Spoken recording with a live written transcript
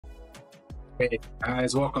Hey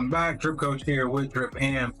guys, welcome back. Drip Coach here with Drip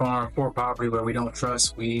and Farm for Property, where we don't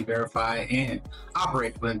trust, we verify and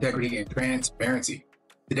operate with integrity and transparency.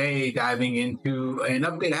 Today, diving into an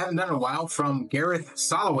update I haven't done in a while from Gareth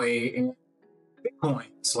Soloway in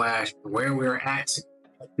Bitcoin / where we're at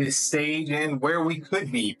this stage and where we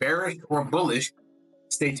could be, bearish or bullish.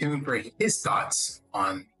 Stay tuned for his thoughts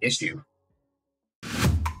on the issue.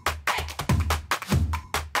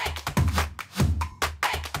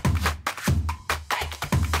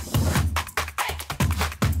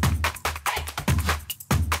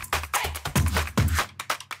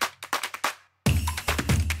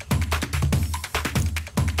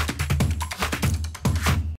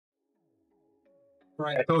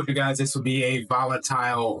 Right, I told you guys this would be a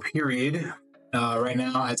volatile period. Right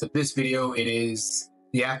now, as of this video, it is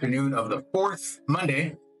the afternoon of the 4th,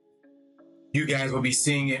 Monday. You guys will be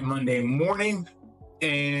seeing it Monday morning.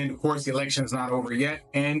 And of course, the election's not over yet.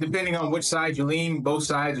 And depending on which side you lean, both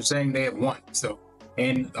sides are saying they have won. So,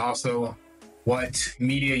 and also what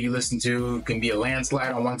media you listen to can be a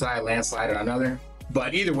landslide on one side, landslide on another.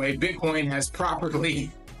 But either way, Bitcoin has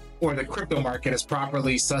properly, or the crypto market has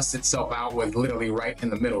properly sussed itself out with literally right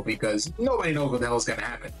in the middle, because nobody knows what the hell is going to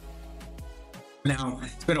happen. Now,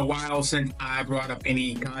 it's been a while since I brought up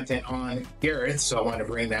any content on Gareth, so I wanted to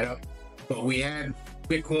bring that up. But we had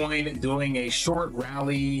Bitcoin doing a short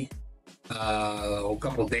rally a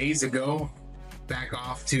couple days ago, back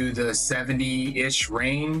off to the 70-ish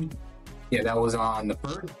range. Yeah, that was on the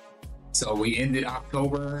 1st. So we ended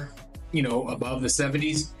October, above the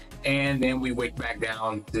 70s. And then we went back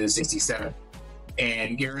down to 67.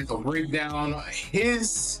 And Gareth will break down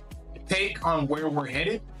his take on where we're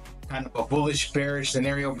headed, kind of a bullish bearish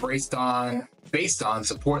scenario based on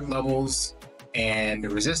support levels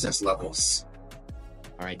and resistance levels.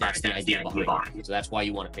 All right, that's the idea behind it. So that's why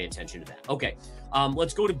you want to pay attention to that. Okay,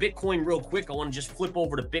 let's go to Bitcoin real quick. I want to just flip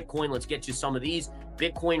over to Bitcoin. Let's get you some of these.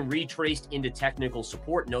 Bitcoin retraced into technical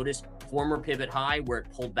support. Notice former pivot high where it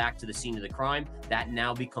pulled back to the scene of the crime. That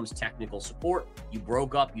now becomes technical support. You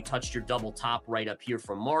broke up, you touched your double top right up here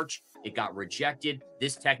from March. It got rejected.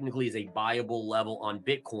 This technically is a buyable level on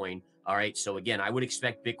Bitcoin. All right, so again, I would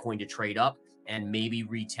expect Bitcoin to trade up and maybe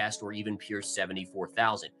retest or even pierce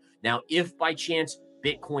 74,000. Now, if by chance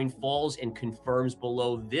Bitcoin falls and confirms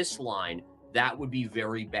below this line, that would be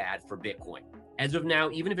very bad for Bitcoin. As of now,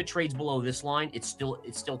 even if it trades below this line, it's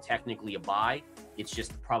still technically a buy. It's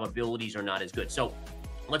just the probabilities are not as good. So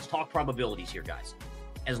let's talk probabilities here, guys.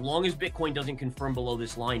 As long as Bitcoin doesn't confirm below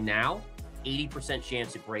this line now, 80%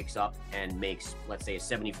 chance it breaks up and makes, let's say, a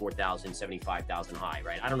 74,000, 75,000 high,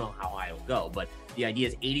 right? I don't know how high it'll go, but the idea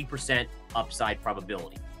is 80% upside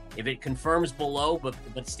probability. If it confirms below,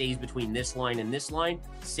 but stays between this line and this line,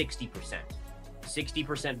 60%.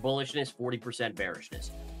 60% bullishness, 40%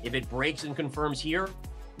 bearishness. If it breaks and confirms here,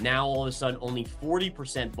 now all of a sudden only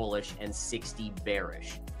 40% bullish and 60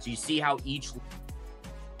 bearish. So you see how each...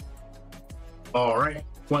 All right.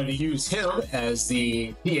 Wanted to use him as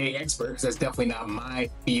the PA expert, because that's definitely not my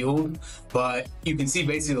field. But you can see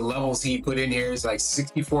basically the levels he put in here is like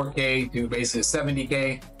 64K to basically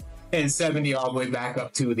 70K. And 70 all the way back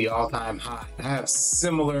up to the all-time high. I have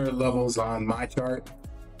similar levels on my chart.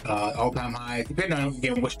 All-time high, depending on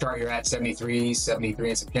again which chart you're at, 73 and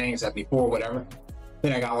some change, 74, whatever.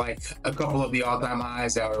 Then I got like a couple of the all-time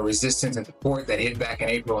highs that were resistance and support that hit back in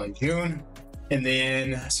April and June. And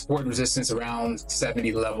then support and resistance around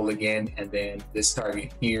 70 level again. And then this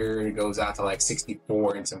target here goes out to like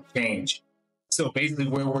 64 and some change. So basically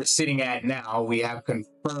where we're sitting at now, we have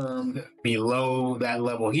confirmed below that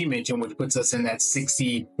level he mentioned, which puts us in that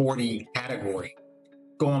 60-40 category.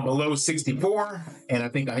 Going below 64, and I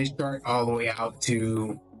think on his chart all the way out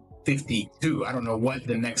to 52. I don't know what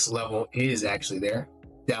the next level is actually there.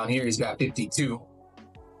 Down here, he's got 52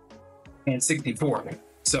 and 64.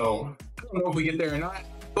 So I don't know if we get there or not.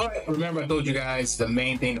 But remember, I told you guys the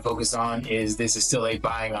main thing to focus on is this is still a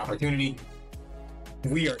buying opportunity.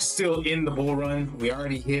 We are still in the bull run. We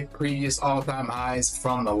already hit previous all-time highs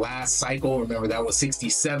from the last cycle. Remember, that was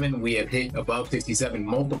 67. We have hit above 67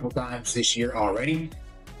 multiple times this year already.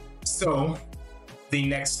 So the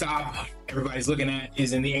next stop everybody's looking at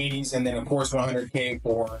is in the 80s, and then of course 100K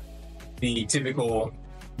for the typical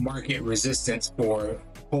market resistance for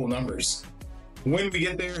whole numbers. When we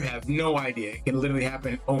get there, have no idea. It can literally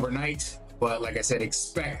happen overnight. But like I said,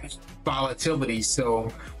 expect volatility.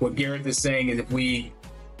 So what Gareth is saying is if we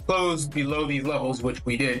close below these levels, which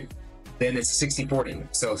we did, then it's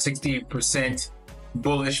 60-40. So 60%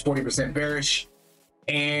 bullish, 40% bearish.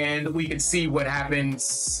 And we can see what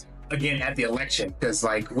happens again at the election, because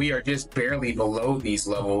like we are just barely below these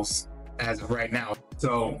levels as of right now.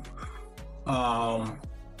 So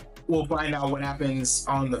We'll find out what happens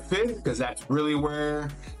on the 5th, because that's really where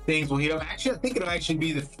things will heat up. Actually, I think it'll actually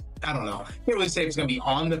be the, I don't know. I can't really say it's going to be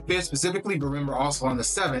on the 5th specifically, but remember also on the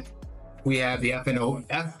 7th, we have the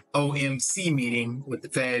FOMC meeting with the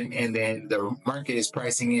Fed, and then the market is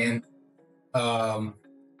pricing in,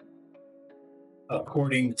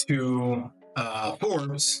 according to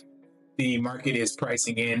Forbes, the market is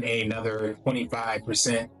pricing in another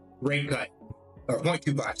 25% rate cut, or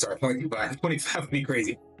 0.25, sorry, 0.25, 25 would be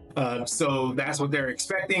crazy. So that's what they're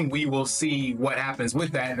expecting. We will see what happens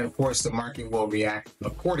with that, and of course the market will react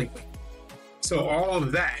accordingly. So all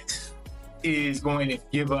of that is going to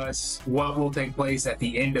give us what will take place at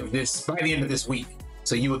the end of this, by the end of this week.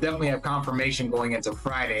 So you will definitely have confirmation going into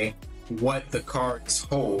Friday what the cards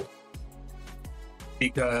hold,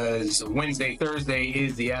 because Wednesday, Thursday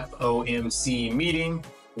is the FOMC meeting,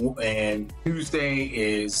 and Tuesday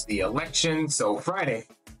is the election. So Friday,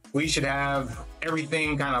 we should have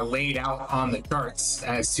everything kind of laid out on the charts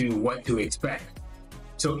as to what to expect.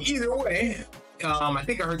 So either way, I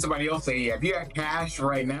think I heard somebody else say, yeah, if you got cash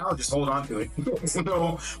right now, just hold on to it. There's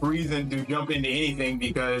no reason to jump into anything,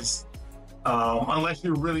 because unless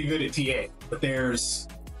you're really good at TA. But there's,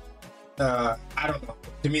 I don't know.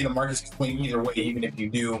 To me, the market's swing either way, even if you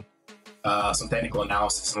do some technical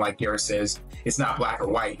analysis. And like Gareth says, it's not black or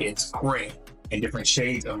white, it's gray, and different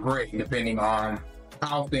shades of gray depending on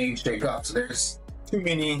how things shake up. So there's too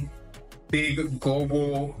many big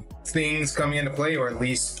global things coming into play, or at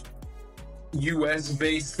least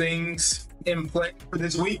US-based things in play for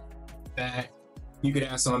this week, that you could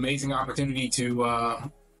have some amazing opportunity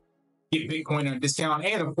to get Bitcoin on discount,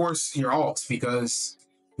 and of course your alts, because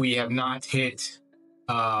we have not hit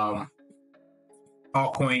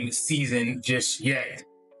altcoin season just yet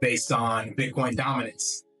based on Bitcoin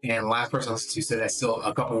dominance. And the last person I listened to said that's still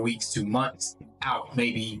a couple of weeks to months out,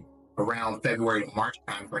 maybe around February to March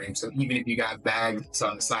timeframe. So even if you got bags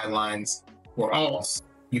on the sidelines for alts,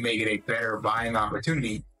 you may get a better buying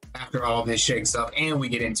opportunity after all this shakes up and we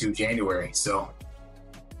get into January. So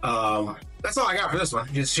that's all I got for this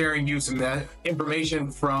one. Just sharing you some information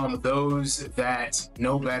from those that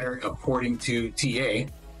know better according to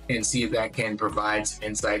TA, and see if that can provide some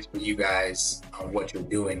insights for you guys on what you're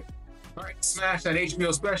doing. All right, smash that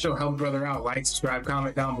HBO special, help a brother out, like, subscribe,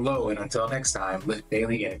 comment down below, and until next time, lift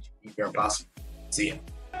daily and keep your impossible. See ya.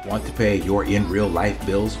 Want to pay your in real life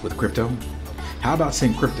bills with crypto? How about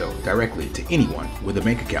send crypto directly to anyone with a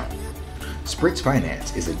bank account? Spritz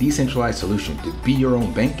Finance is a decentralized solution to be your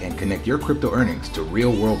own bank and connect your crypto earnings to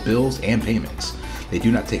real world bills and payments. They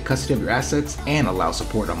do not take custody of your assets and allow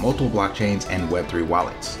support on multiple blockchains and Web3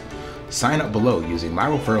 wallets. Sign up below using my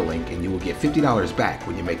referral link and you will get $50 back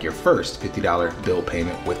when you make your first $50 bill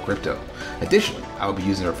payment with crypto. Additionally, I will be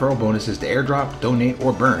using referral bonuses to airdrop, donate,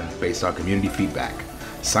 or burn based on community feedback.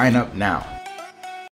 Sign up now.